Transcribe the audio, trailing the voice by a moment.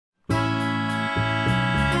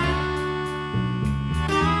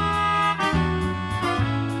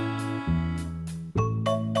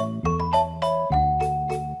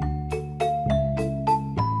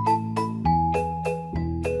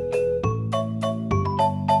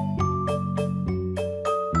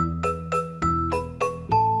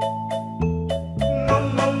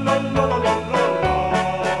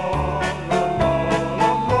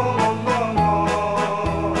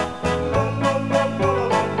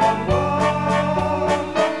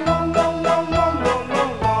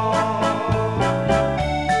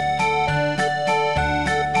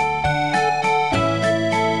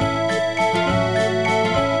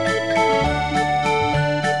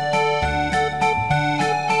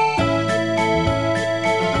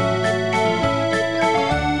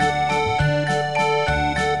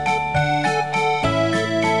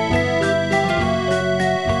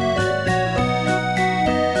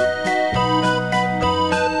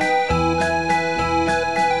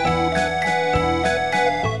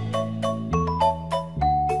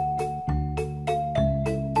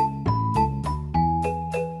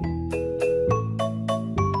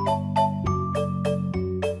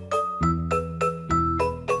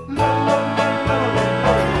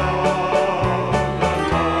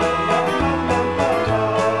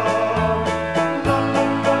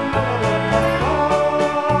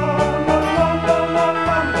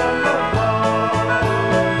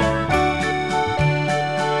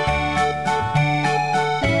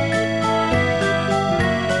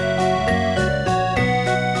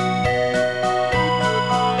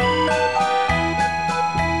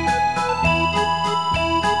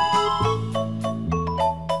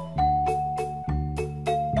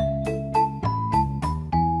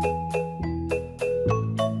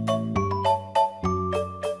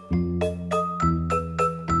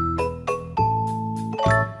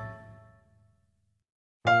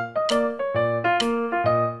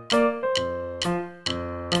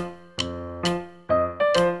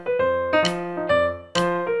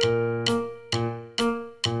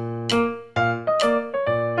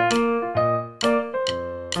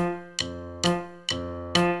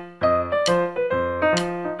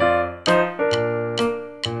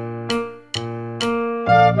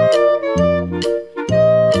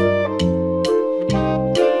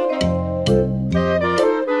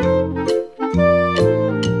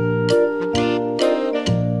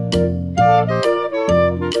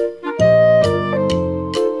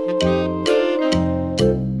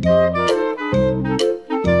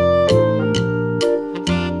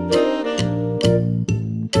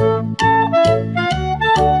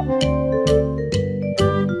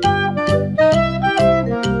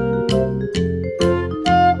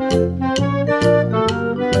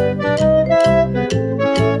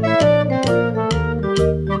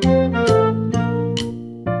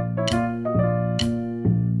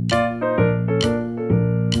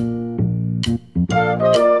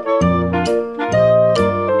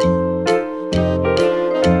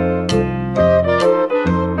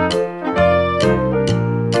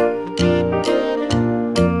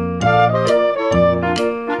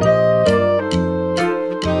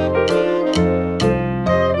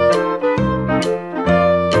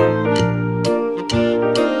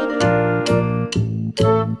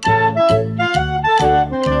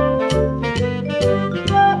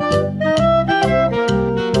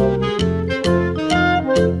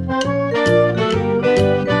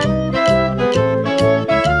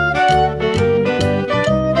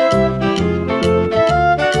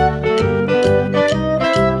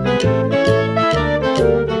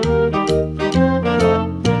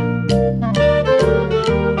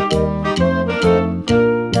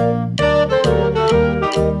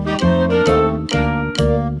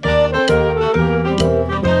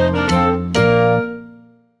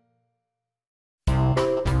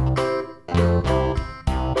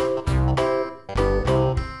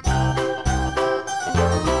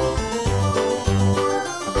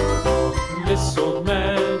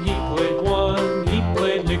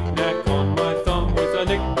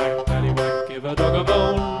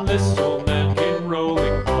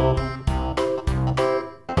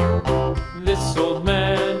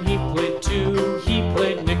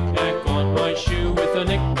with a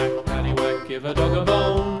knick-knack, paddywhack, give a dog a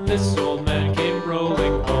bone. This old man came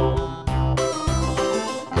rolling home.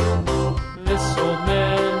 This old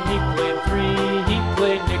man, he played three. He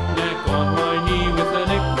played knick-knack on my knee with a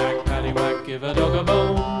knick-knack, paddywhack, give a dog a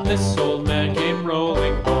bone. This old man came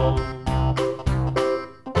rolling home.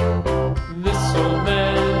 This old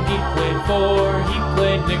man, he played four. He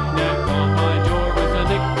played knick-knack on my door with a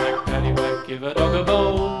knick-knack, paddywhack, give a dog a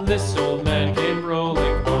bone. This old man came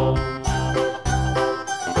rolling home.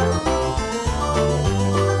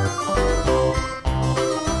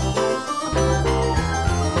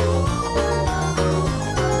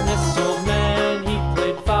 This old man, he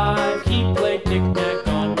played five. He played knick-knack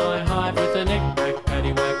on my hive with a knick-knack,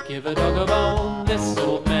 paddywhack, give a dog a bone. This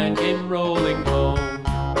old man came rolling home.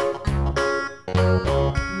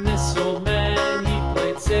 This old man, he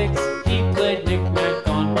played six. He played knick-knack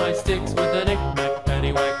on my sticks with a knick-knack,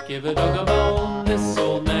 paddywhack, give a dog a bone. This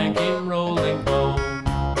old man came rolling home.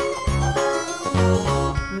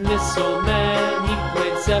 This old man, he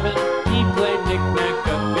played seven. He played knick-knack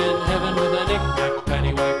up in heaven with a knick-knack,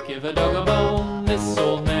 paddywhack, give a dog a bone. This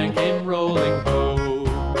old man came rolling home.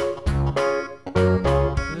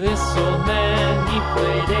 This old man, he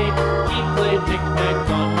played eight. He played knick-knack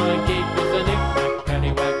on my gate with a knick-knack,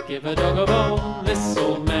 paddywhack, give a dog a bone. This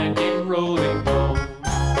old man came rolling home.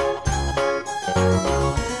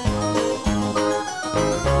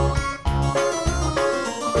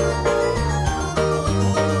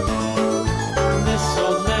 This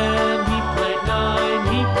old man, he played nine.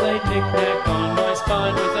 He played knick-knack on my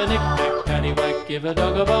spine with a knick-knack, paddywhack, give a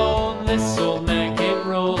dog a bone. This old man